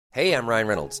Hey, I'm Ryan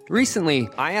Reynolds. Recently,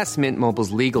 I asked Mint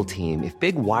Mobile's legal team if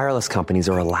big wireless companies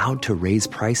are allowed to raise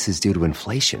prices due to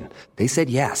inflation. They said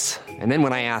yes. And then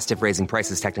when I asked if raising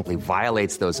prices technically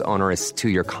violates those onerous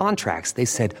two-year contracts, they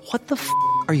said, "What the f***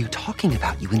 are you talking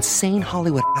about, you insane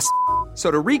Hollywood ass?" So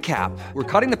to recap, we're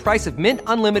cutting the price of Mint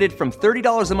Unlimited from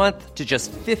 $30 a month to just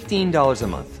 $15 a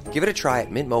month. Give it a try at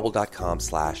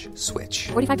mintmobile.com/switch.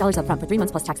 $45 up front for 3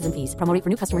 months plus taxes and fees. Promo rate for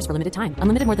new customers for limited time.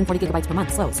 Unlimited more than 40 gigabytes per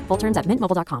month. Slows full terms at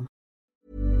mintmobile.com.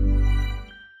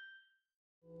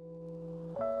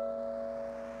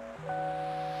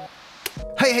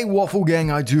 Hey Waffle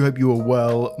Gang, I do hope you are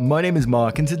well. My name is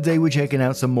Mark and today we're checking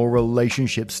out some more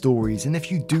relationship stories, and if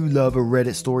you do love a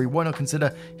Reddit story, why not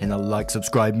consider hitting a like,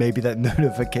 subscribe, maybe that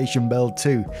notification bell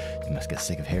too. You must get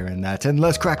sick of hearing that, and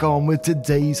let's crack on with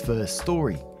today's first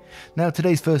story. Now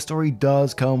today's first story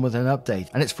does come with an update,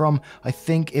 and it's from I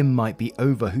Think It Might Be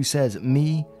Over, who says,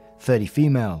 me, 30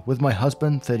 female, with my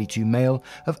husband, 32 male,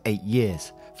 of 8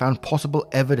 years, found possible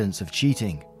evidence of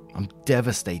cheating. I'm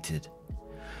devastated.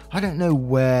 I don't know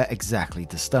where exactly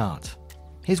to start.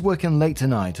 He's working late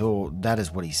tonight, or that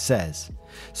is what he says,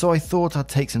 so I thought I'd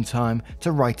take some time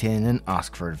to write in and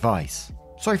ask for advice.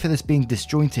 Sorry for this being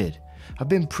disjointed. I've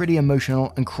been pretty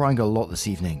emotional and crying a lot this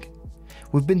evening.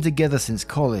 We've been together since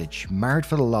college, married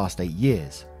for the last 8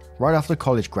 years, right after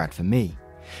college grad for me.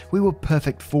 We were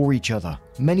perfect for each other.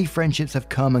 Many friendships have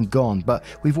come and gone, but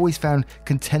we've always found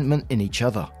contentment in each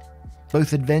other.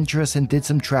 Both adventurous and did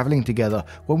some traveling together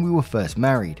when we were first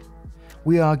married.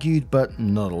 We argued, but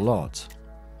not a lot.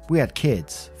 We had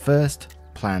kids. First,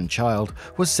 planned child,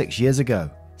 was 6 years ago.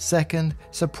 Second,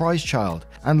 surprise child.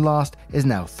 And last is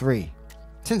now 3.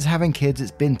 Since having kids,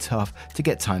 it's been tough to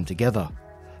get time together.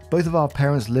 Both of our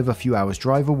parents live a few hours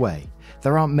drive away.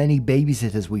 There aren't many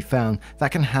babysitters we found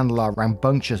that can handle our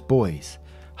rambunctious boys.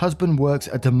 Husband works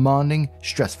a demanding,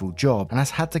 stressful job and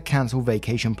has had to cancel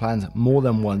vacation plans more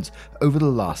than once over the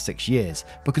last 6 years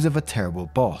because of a terrible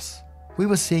boss. We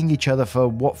were seeing each other for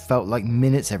what felt like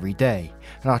minutes every day,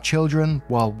 and our children,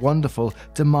 while wonderful,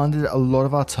 demanded a lot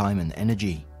of our time and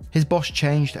energy. His boss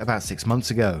changed about 6 months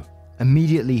ago.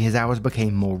 Immediately his hours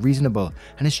became more reasonable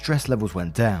and his stress levels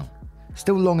went down.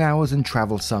 Still long hours and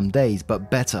travel some days,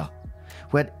 but better.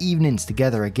 We had evenings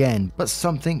together again, but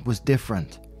something was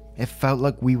different. It felt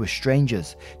like we were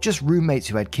strangers, just roommates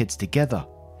who had kids together.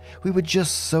 We were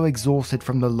just so exhausted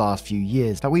from the last few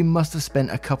years that we must have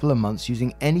spent a couple of months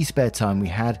using any spare time we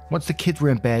had once the kids were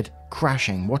in bed,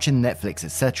 crashing, watching Netflix,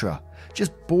 etc.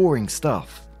 Just boring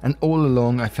stuff. And all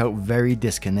along I felt very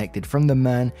disconnected from the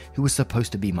man who was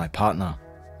supposed to be my partner.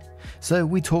 So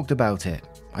we talked about it.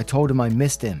 I told him I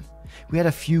missed him. We had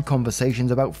a few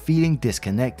conversations about feeling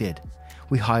disconnected.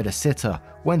 We hired a sitter,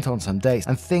 went on some dates,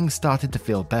 and things started to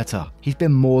feel better. He's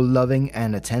been more loving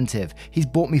and attentive. He's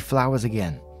bought me flowers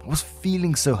again. I was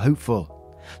feeling so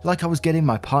hopeful, like I was getting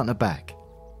my partner back.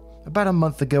 About a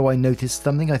month ago I noticed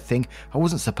something I think I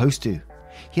wasn't supposed to.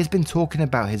 He has been talking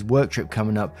about his work trip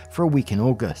coming up for a week in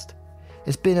August.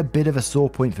 It's been a bit of a sore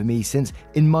point for me since,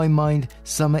 in my mind,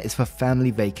 summer is for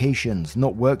family vacations,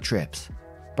 not work trips.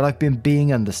 But I've been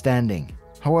being understanding.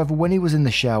 However, when he was in the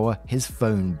shower, his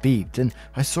phone beeped and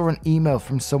I saw an email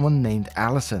from someone named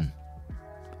Allison,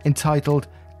 entitled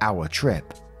Our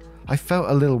Trip. I felt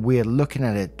a little weird looking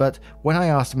at it, but when I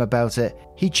asked him about it,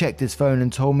 he checked his phone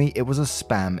and told me it was a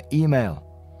spam email.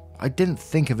 I didn't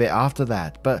think of it after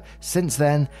that, but since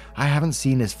then, I haven't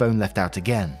seen his phone left out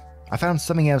again. I found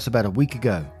something else about a week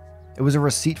ago. It was a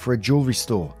receipt for a jewelry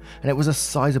store, and it was a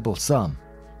sizable sum.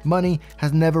 Money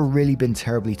has never really been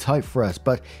terribly tight for us,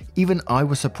 but even I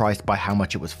was surprised by how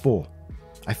much it was for.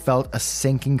 I felt a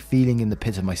sinking feeling in the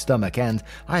pit of my stomach and,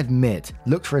 I admit,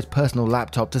 looked for his personal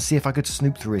laptop to see if I could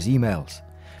snoop through his emails.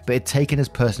 But he'd taken his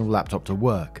personal laptop to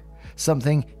work,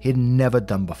 something he'd never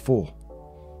done before.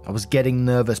 I was getting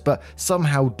nervous, but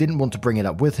somehow didn't want to bring it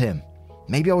up with him.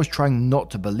 Maybe I was trying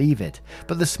not to believe it,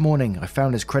 but this morning I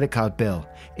found his credit card bill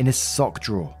in his sock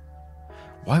drawer.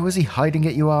 Why was he hiding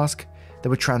it, you ask? There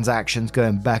were transactions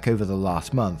going back over the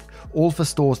last month, all for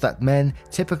stores that men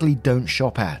typically don't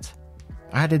shop at.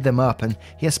 I added them up and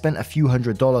he has spent a few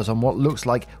 $100s on what looks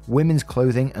like women's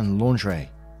clothing and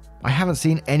lingerie. I haven't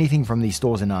seen anything from these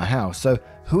stores in our house, so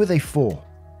who are they for?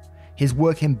 He's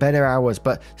working better hours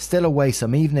but still away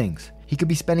some evenings. He could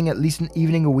be spending at least an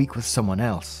evening a week with someone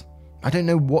else. I don't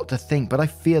know what to think, but I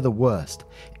fear the worst.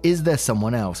 Is there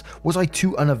someone else? Was I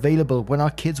too unavailable when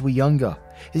our kids were younger?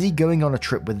 Is he going on a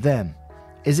trip with them?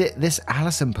 Is it this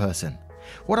Allison person?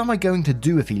 What am I going to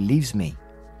do if he leaves me?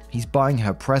 He's buying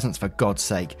her presents, for God's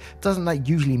sake. Doesn't that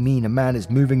usually mean a man is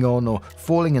moving on or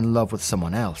falling in love with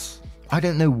someone else? I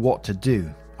don't know what to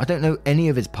do. I don't know any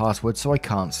of his passwords, so I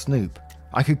can't snoop.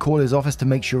 I could call his office to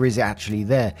make sure he's actually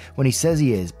there when he says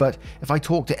he is, but if I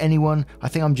talk to anyone, I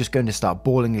think I'm just going to start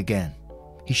bawling again.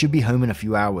 He should be home in a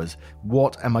few hours.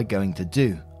 What am I going to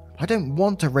do? I don't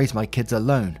want to raise my kids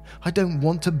alone. I don't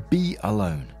want to be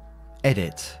alone.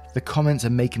 Edit. The comments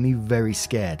are making me very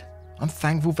scared. I'm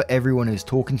thankful for everyone who's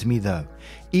talking to me though,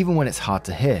 even when it's hard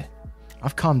to hear.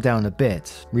 I've calmed down a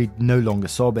bit, Reed no longer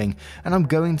sobbing, and I'm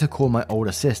going to call my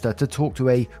older sister to talk to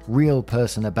a real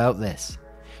person about this.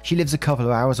 She lives a couple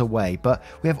of hours away, but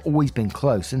we have always been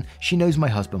close and she knows my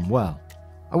husband well.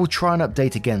 I will try and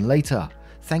update again later.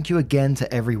 Thank you again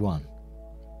to everyone.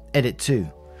 Edit 2.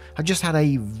 I just had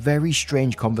a very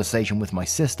strange conversation with my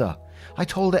sister. I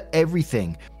told her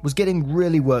everything, was getting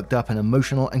really worked up and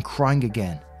emotional and crying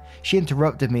again. She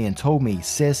interrupted me and told me,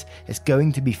 "Sis, it's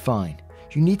going to be fine.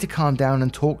 You need to calm down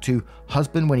and talk to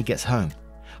husband when he gets home.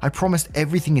 I promised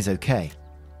everything is okay.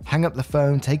 Hang up the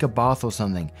phone, take a bath or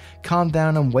something, calm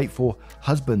down and wait for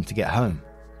husband to get home."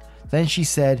 Then she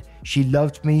said she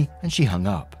loved me and she hung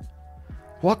up.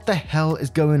 What the hell is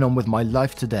going on with my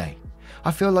life today?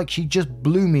 I feel like she just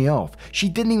blew me off. She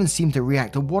didn't even seem to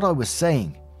react to what I was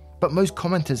saying. But most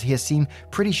commenters here seem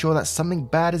pretty sure that something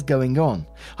bad is going on.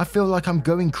 I feel like I'm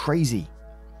going crazy.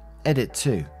 Edit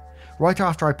 2. Right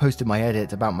after I posted my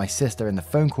edit about my sister in the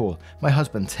phone call, my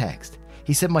husband texted.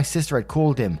 He said my sister had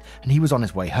called him and he was on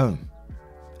his way home.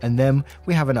 And then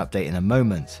we have an update in a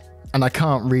moment. And I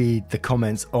can't read the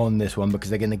comments on this one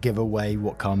because they're going to give away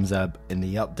what comes up in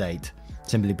the update,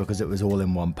 simply because it was all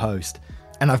in one post.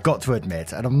 And I've got to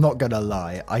admit, and I'm not going to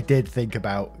lie, I did think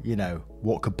about,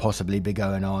 what could possibly be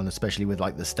going on, especially with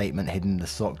like the statement hidden in the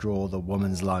sock drawer, the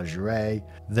woman's lingerie,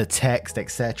 the text,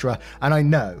 etc. And I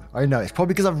know, it's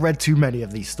probably because I've read too many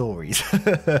of these stories.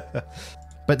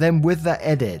 But then with that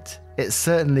edit, it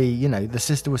certainly, the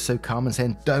sister was so calm and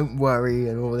saying, "Don't worry,"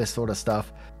 and all this sort of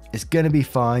stuff. It's going to be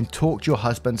fine. Talk to your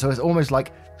husband. So it's almost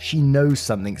like she knows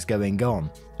something's going on.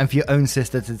 And for your own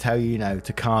sister to tell you,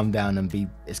 to calm down and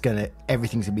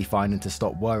everything's going to be fine and to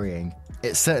stop worrying.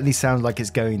 It certainly sounds like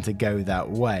it's going to go that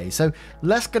way. So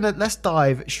let's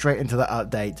dive straight into the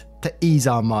update to ease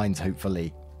our minds,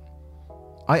 hopefully.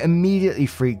 I immediately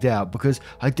freaked out because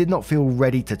I did not feel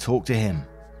ready to talk to him.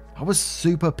 I was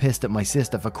super pissed at my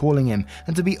sister for calling him,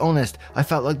 and to be honest, I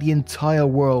felt like the entire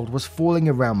world was falling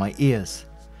around my ears.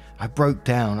 I broke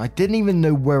down. I didn't even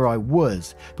know where I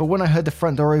was, but when I heard the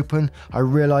front door open, I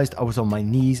realized I was on my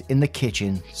knees in the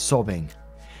kitchen, sobbing.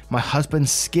 My husband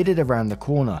skidded around the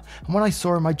corner, and when I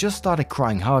saw him, I just started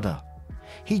crying harder.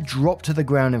 He dropped to the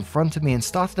ground in front of me and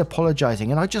started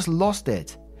apologizing, and I just lost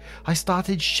it. I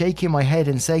started shaking my head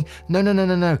and saying,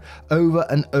 no, over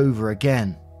and over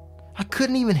again. I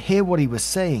couldn't even hear what he was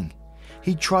saying.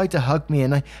 He tried to hug me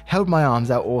and I held my arms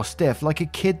out all stiff like a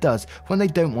kid does when they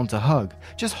don't want to hug,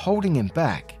 just holding him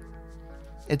back.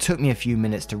 It took me a few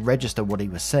minutes to register what he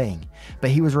was saying, but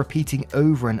he was repeating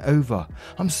over and over,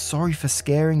 "I'm sorry for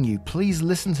scaring you, please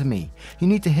listen to me. You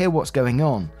need to hear what's going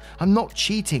on. I'm not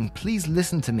cheating, please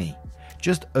listen to me."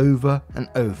 Just over and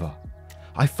over.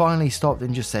 I finally stopped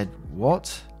and just said,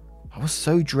 "What?" I was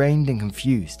so drained and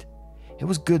confused. It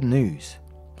was good news.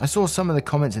 I saw some of the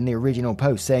comments in the original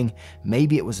post saying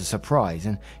maybe it was a surprise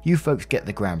and you folks get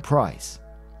the grand prize.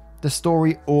 The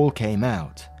story all came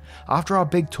out. After our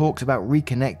big talks about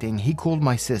reconnecting, he called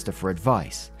my sister for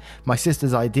advice. My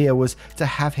sister's idea was to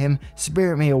have him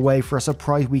spirit me away for a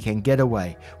surprise weekend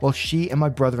getaway while she and my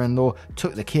brother-in-law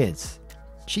took the kids.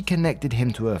 She connected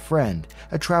him to her friend,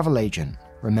 a travel agent,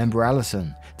 remember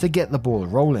Allison, to get the ball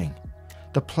rolling.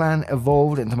 The plan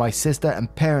evolved into my sister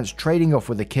and parents trading off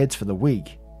with the kids for the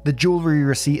week. The jewelry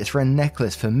receipt is for a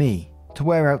necklace for me, to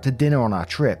wear out to dinner on our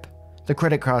trip. The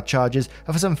credit card charges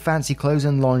are for some fancy clothes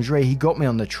and lingerie he got me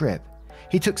on the trip.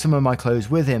 He took some of my clothes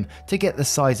with him to get the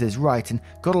sizes right and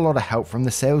got a lot of help from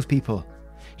the salespeople.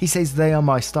 He says they are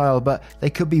my style, but they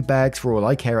could be bags for all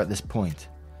I care at this point.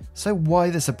 So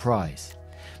why the surprise?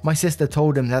 My sister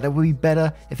told him that it would be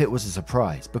better if it was a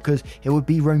surprise, because it would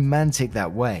be romantic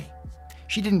that way.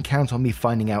 She didn't count on me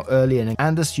finding out early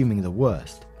and assuming the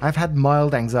worst. I've had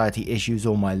mild anxiety issues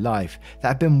all my life that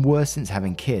have been worse since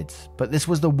having kids, but this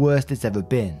was the worst it's ever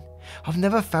been. I've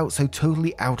never felt so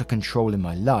totally out of control in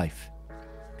my life.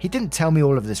 He didn't tell me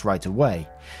all of this right away.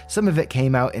 Some of it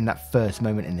came out in that first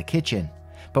moment in the kitchen.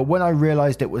 But when I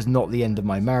realized it was not the end of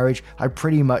my marriage, I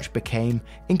pretty much became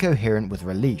incoherent with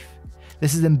relief.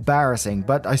 This is embarrassing,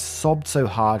 but I sobbed so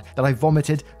hard that I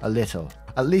vomited a little.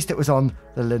 At least it was on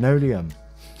the linoleum.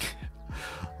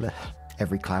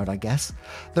 Every cloud, I guess.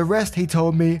 The rest he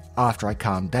told me after I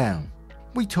calmed down.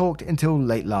 We talked until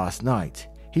late last night.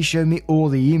 He showed me all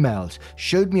the emails,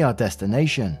 showed me our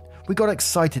destination. We got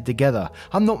excited together.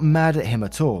 I'm not mad at him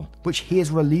at all, which he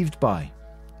is relieved by.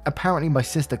 Apparently my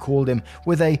sister called him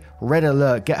with a red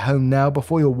alert, get home now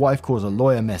before your wife calls a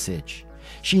lawyer message.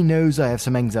 She knows I have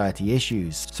some anxiety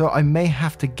issues, so I may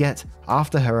have to get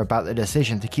after her about the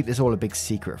decision to keep this all a big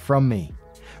secret from me.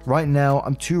 Right now,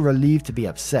 I'm too relieved to be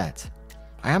upset.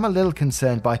 I am a little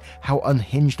concerned by how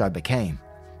unhinged I became.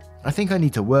 I think I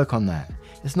need to work on that.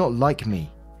 It's not like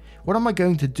me. What am I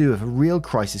going to do if a real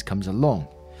crisis comes along?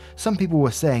 Some people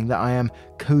were saying that I am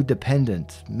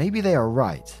codependent. Maybe they are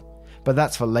right. But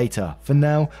that's for later. For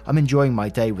now, I'm enjoying my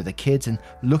day with the kids and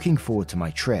looking forward to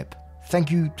my trip. Thank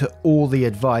you to all the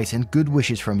advice and good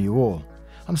wishes from you all.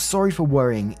 I'm sorry for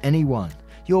worrying anyone.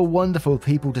 You're wonderful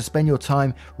people to spend your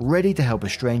time ready to help a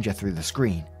stranger through the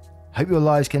screen. Hope your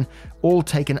lives can all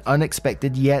take an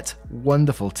unexpected yet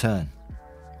wonderful turn.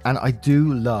 And I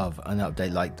do love an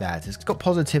update like that. It's got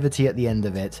positivity at the end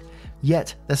of it,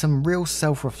 yet there's some real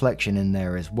self-reflection in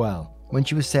there as well. When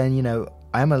she was saying,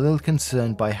 I am a little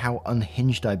concerned by how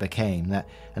unhinged I became,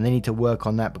 and they need to work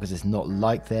on that because it's not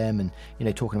like them, and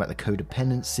talking about the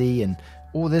codependency and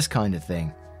all this kind of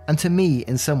thing. And to me,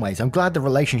 in some ways, I'm glad the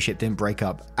relationship didn't break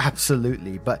up,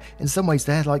 absolutely, but in some ways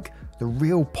they're like the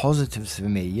real positives for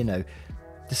me,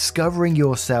 discovering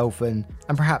yourself and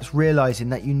perhaps realizing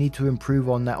that you need to improve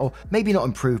on that, or maybe not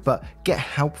improve, but get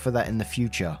help for that in the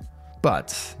future.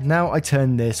 But now I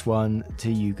turn this one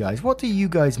to you guys. What do you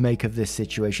guys make of this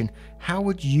situation? How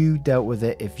would you dealt with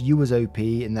it if you was OP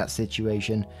in that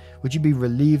situation? Would you be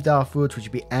relieved afterwards? Would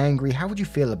you be angry? How would you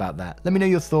feel about that? Let me know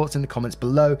your thoughts in the comments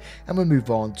below, and we'll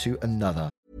move on to another.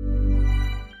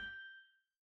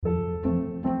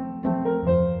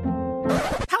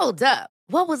 Hold up.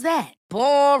 What was that?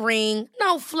 Boring.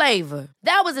 No flavor.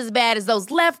 That was as bad as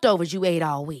those leftovers you ate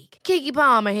all week. Keke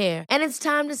Palmer here, and it's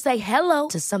time to say hello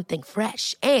to something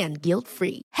fresh and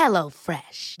guilt-free. Hello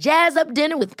Fresh. Jazz up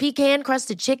dinner with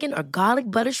pecan-crusted chicken or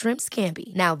garlic butter shrimp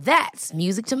scampi. Now that's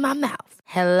music to my mouth.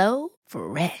 Hello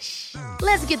Fresh.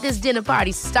 Let's get this dinner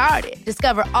party started.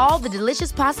 Discover all the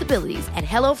delicious possibilities at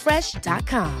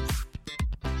HelloFresh.com.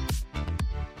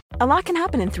 A lot can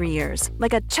happen in 3 years,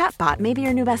 like a chatbot may be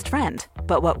your new best friend.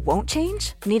 But what won't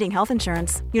change? Needing health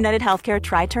insurance. United Healthcare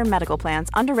Tri-Term Medical Plans,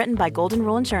 underwritten by Golden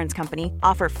Rule Insurance Company,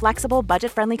 offer flexible,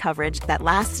 budget-friendly coverage that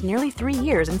lasts nearly 3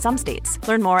 years in some states.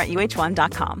 Learn more at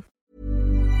UH1.com.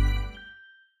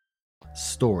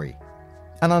 Story.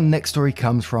 And our next story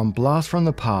comes from Blast from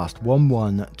the Past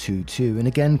 1122, and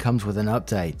again comes with an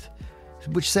update,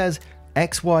 which says,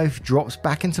 ex-wife drops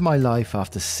back into my life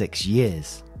after 6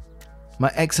 years.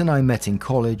 My ex and I met in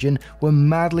college and were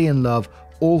madly in love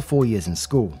all 4 years in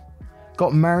school.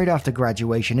 Got married after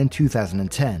graduation in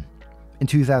 2010. In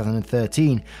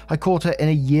 2013, I caught her in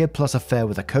a year-plus affair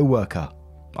with a co-worker.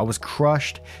 I was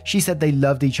crushed. She said they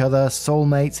loved each other,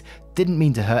 soulmates, didn't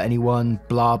mean to hurt anyone,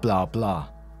 blah blah blah.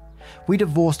 We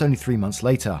divorced only 3 months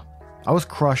later. I was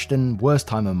crushed and worst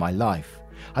time of my life.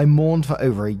 I mourned for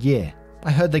over a year.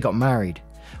 I heard they got married.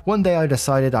 One day I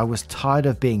decided I was tired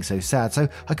of being so sad, so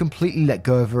I completely let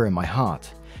go of her in my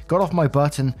heart, got off my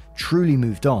butt and truly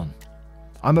moved on.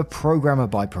 I'm a programmer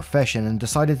by profession and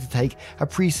decided to take a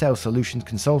pre-sale solutions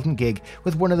consultant gig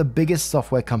with one of the biggest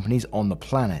software companies on the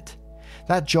planet.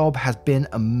 That job has been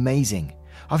amazing.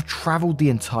 I've traveled the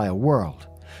entire world,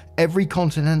 every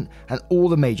continent and all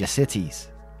the major cities.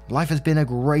 Life has been a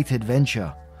great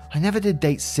adventure. I never did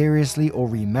date seriously or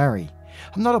remarry.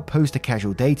 I'm not opposed to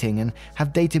casual dating and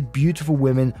have dated beautiful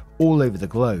women all over the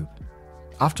globe.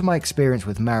 After my experience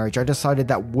with marriage, I decided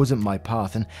that wasn't my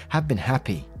path and have been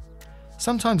happy.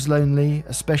 Sometimes lonely,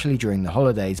 especially during the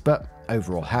holidays, but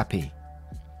overall happy.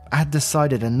 I had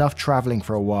decided enough traveling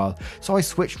for a while, so I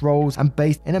switched roles and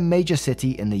based in a major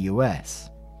city in the US.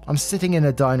 I'm sitting in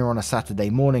a diner on a Saturday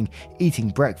morning, eating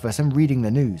breakfast and reading the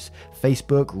news,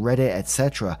 Facebook, Reddit,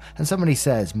 etc., and somebody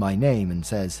says my name and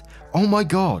says, "Oh my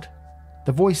God."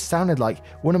 The voice sounded like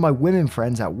one of my women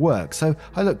friends at work, so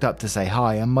I looked up to say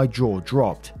hi and my jaw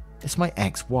dropped. It's my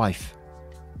ex-wife.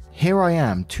 Here I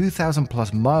am, 2,000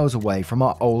 plus miles away from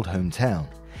our old hometown.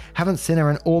 Haven't seen her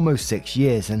in almost 6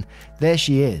 years, and there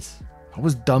she is. I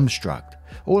was dumbstruck.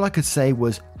 All I could say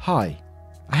was, hi.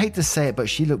 I hate to say it, but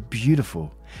she looked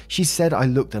beautiful. She said I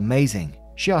looked amazing.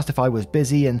 She asked if I was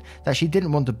busy and that she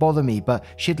didn't want to bother me, but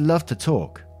she'd love to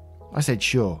talk. I said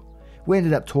sure. We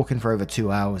ended up talking for over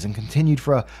 2 hours and continued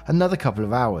for another couple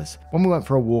of hours when we went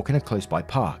for a walk in a close-by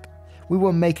park. We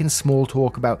were making small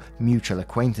talk about mutual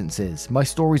acquaintances, my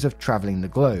stories of traveling the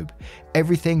globe,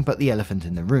 everything but the elephant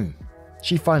in the room.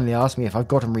 She finally asked me if I've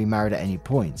gotten remarried at any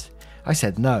point. I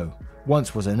said no,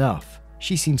 once was enough.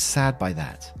 She seemed sad by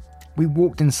that. We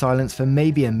walked in silence for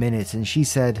maybe a minute and she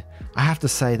said, "I have to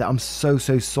say that I'm so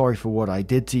sorry for what I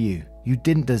did to you. You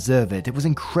didn't deserve it. It was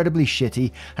incredibly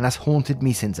shitty and has haunted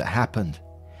me since it happened.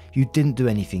 You didn't do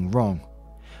anything wrong."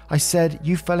 I said,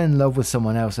 "You fell in love with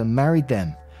someone else and married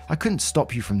them. I couldn't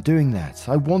stop you from doing that.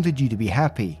 I wanted you to be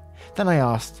happy." Then I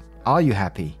asked, "Are you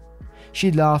happy?"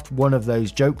 She laughed one of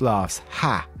those joke laughs.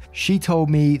 Ha! She told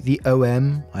me the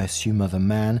OM, I assume other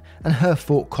man, and her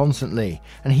fought constantly,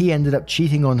 and he ended up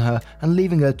cheating on her and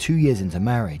leaving her 2 years into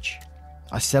marriage.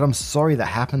 I said, "I'm sorry that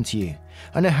happened to you.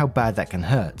 I know how bad that can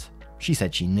hurt." She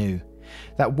said she knew.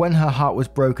 That when her heart was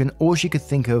broken, all she could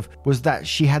think of was that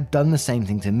she had done the same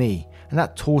thing to me, and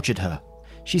that tortured her.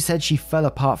 She said she fell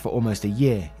apart for almost a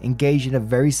year, engaged in a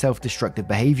very self-destructive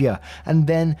behavior, and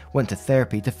then went to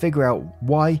therapy to figure out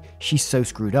why she's so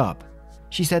screwed up.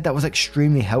 She said that was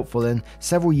extremely helpful, and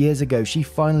several years ago she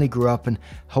finally grew up and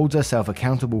holds herself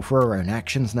accountable for her own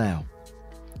actions now.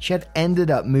 She had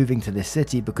ended up moving to this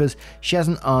city because she has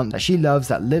an aunt that she loves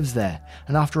that lives there,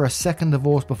 and after a second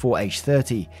divorce before age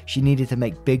 30, she needed to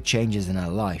make big changes in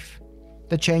her life.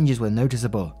 The changes were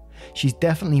noticeable. She's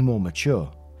definitely more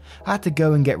mature. I had to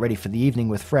go and get ready for the evening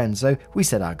with friends, so we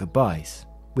said our goodbyes.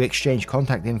 We exchanged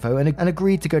contact info and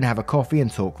agreed to go and have a coffee and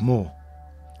talk more.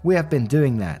 We have been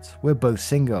doing that. We're both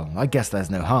single. I guess there's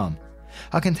no harm.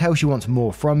 I can tell she wants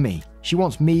more from me. She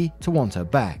wants me to want her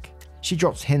back. She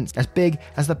drops hints as big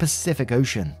as the Pacific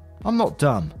Ocean. I'm not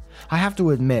dumb. I have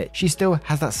to admit, she still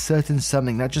has that certain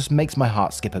something that just makes my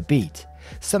heart skip a beat.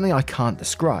 Something I can't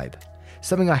describe.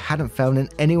 Something I hadn't found in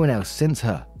anyone else since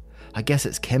her. I guess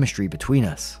it's chemistry between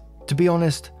us. To be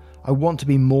honest, I want to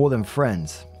be more than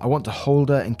friends. I want to hold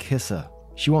her and kiss her.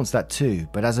 She wants that too,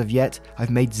 but as of yet, I've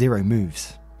made 0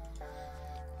 moves.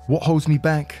 What holds me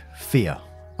back? Fear.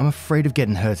 I'm afraid of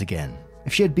getting hurt again.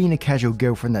 If she had been a casual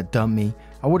girlfriend that dumped me,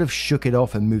 I would have shook it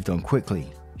off and moved on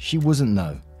quickly. She wasn't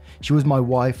though. She was my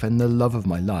wife and the love of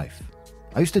my life.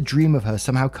 I used to dream of her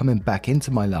somehow coming back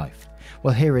into my life.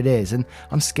 Well, here it is, and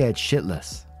I'm scared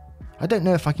shitless. I don't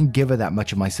know if I can give her that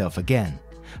much of myself again.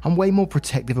 I'm way more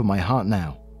protective of my heart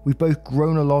now. We've both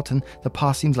grown a lot and the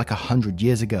past seems like 100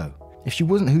 years ago. If she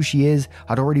wasn't who she is,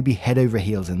 I'd already be head over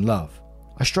heels in love.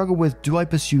 I struggle with, do I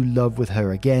pursue love with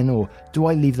her again or do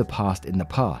I leave the past in the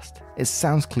past? It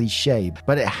sounds cliche,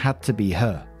 but it had to be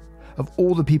her. Of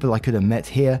all the people I could have met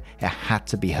here, it had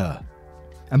to be her.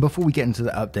 And before we get into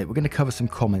the update, we're going to cover some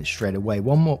comments straight away.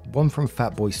 One from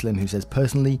Fatboy Slim who says,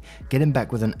 "Personally, getting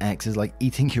back with an ex is like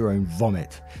eating your own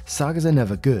vomit. Sagas are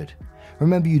never good.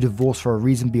 Remember you divorced for a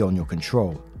reason beyond your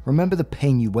control. Remember the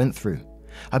pain you went through.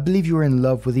 I believe you were in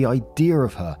love with the idea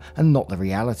of her and not the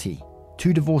reality.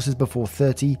 2 divorces before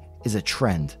 30 is a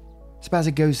trend."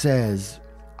 Spazigo says,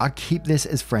 "I'd keep this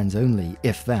as friends only,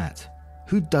 if that.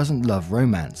 Who doesn't love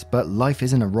romance? But life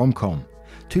isn't a rom-com.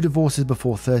 2 divorces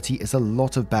before 30 is a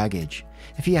lot of baggage.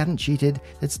 If he hadn't cheated,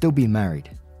 they'd still be married.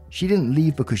 She didn't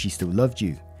leave because she still loved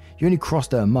you. You only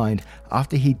crossed her mind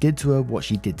after he did to her what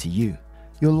she did to you.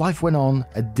 Your life went on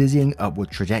a dizzying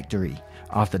upward trajectory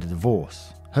after the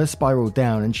divorce. Her spiraled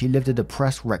down and she lived a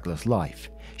depressed, reckless life.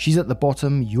 She's at the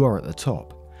bottom, you are at the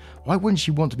top. Why wouldn't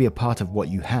she want to be a part of what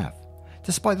you have?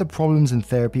 Despite the problems in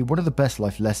therapy, one of the best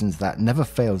life lessons that never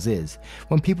fails is,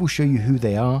 when people show you who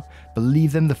they are,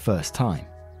 believe them the first time.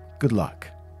 Good luck."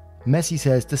 Messi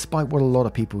says, "Despite what a lot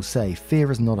of people say,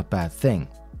 fear is not a bad thing.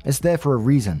 It's there for a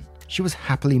reason. She was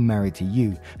happily married to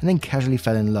you and then casually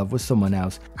fell in love with someone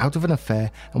else out of an affair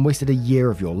and wasted a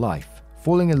year of your life,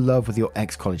 falling in love with your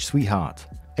ex-college sweetheart.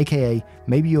 AKA,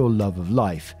 maybe your love of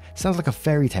life. Sounds like a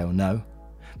fairy tale, no?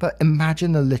 But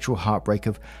imagine the literal heartbreak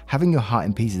of having your heart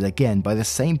in pieces again by the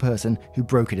same person who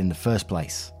broke it in the first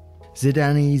place."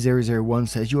 Zidane001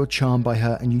 says, "You are charmed by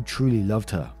her and you truly loved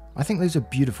her. I think those are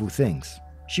beautiful things.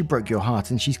 She broke your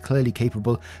heart and she's clearly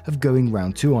capable of going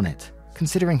round 2 on it.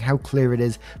 Considering how clear it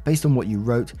is, based on what you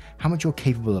wrote, how much you're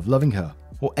capable of loving her,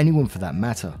 or anyone for that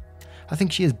matter. I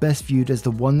think she is best viewed as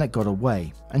the one that got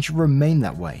away, and should remain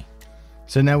that way."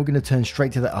 So now we're going to turn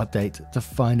straight to the update to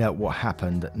find out what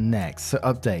happened next. So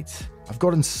update. I've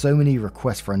gotten so many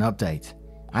requests for an update.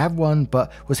 I have one,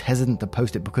 but was hesitant to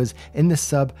post it because in this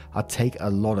sub, I'd take a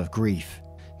lot of grief.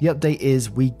 The update is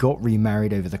we got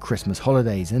remarried over the Christmas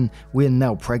holidays and we're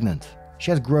now pregnant.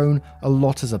 She has grown a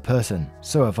lot as a person,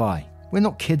 so have I. We're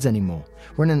not kids anymore.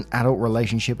 We're in an adult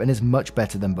relationship and it's much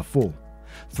better than before.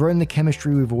 Throw in the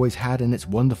chemistry we've always had and it's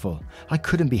wonderful. I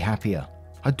couldn't be happier.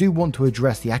 I do want to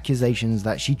address the accusations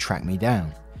that she tracked me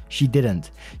down. She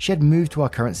didn't. She had moved to our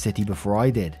current city before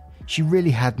I did. She really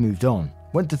had moved on,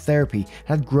 went to therapy,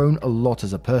 and had grown a lot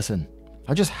as a person.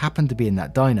 I just happened to be in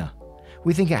that diner.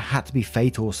 We think it had to be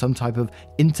fate or some type of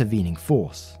intervening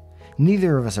force.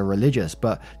 Neither of us are religious,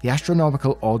 but the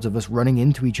astronomical odds of us running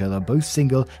into each other, both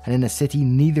single and in a city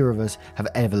neither of us have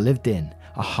ever lived in,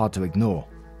 are hard to ignore.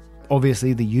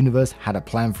 Obviously, the universe had a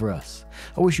plan for us.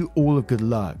 I wish you all of good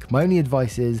luck. My only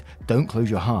advice is, don't close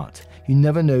your heart. You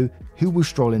never know who will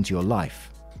stroll into your life.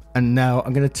 And now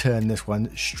I'm going to turn this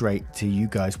one straight to you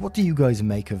guys. What do you guys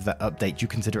make of that update? Do you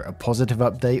consider it a positive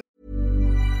update?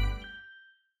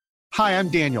 Hi, I'm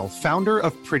Daniel, founder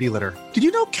of Pretty Litter. Did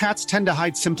you know cats tend to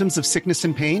hide symptoms of sickness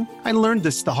and pain? I learned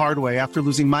this the hard way after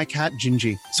losing my cat,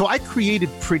 Gingy. So I created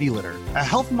Pretty Litter, a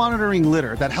health monitoring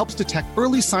litter that helps detect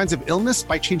early signs of illness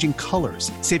by changing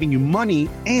colors, saving you money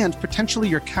and potentially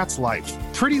your cat's life.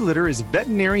 Pretty Litter is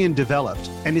veterinarian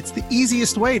developed, and it's the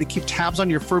easiest way to keep tabs on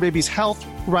your fur baby's health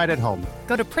right at home.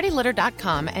 Go to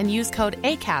prettylitter.com and use code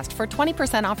ACAST for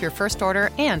 20% off your first order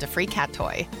and a free cat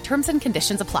toy. Terms and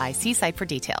conditions apply. See site for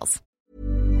details.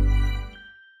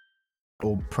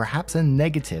 Or perhaps a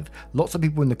negative. Lots of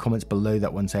people in the comments below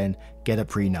that one saying, get a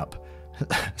prenup.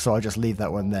 So I'll just leave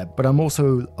that one there. But I'm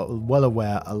also well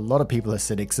aware a lot of people are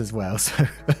cynics as well. So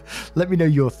let me know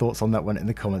your thoughts on that one in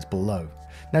the comments below.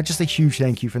 Now, just a huge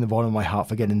thank you from the bottom of my heart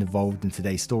for getting involved in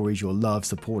today's stories. Your love,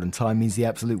 support, and time means the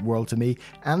absolute world to me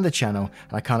and the channel,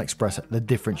 and I can't express the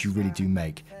difference you really do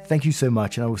make. Thank you so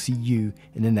much, and I will see you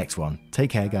in the next one.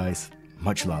 Take care, guys.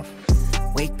 Much love.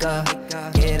 Wake up,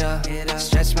 get up,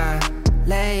 stretch my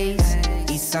legs,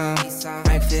 eat some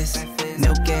breakfast,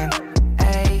 milk and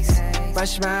eggs,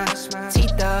 brush my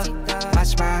teeth up,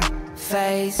 wash my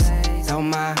face, throw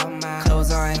my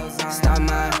clothes on, start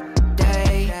my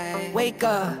day. Wake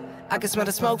up, I can smell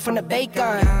the smoke from the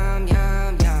bacon.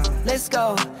 Let's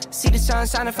go, see the sun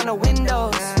shining from the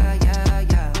windows.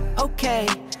 Okay,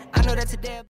 I know that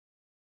today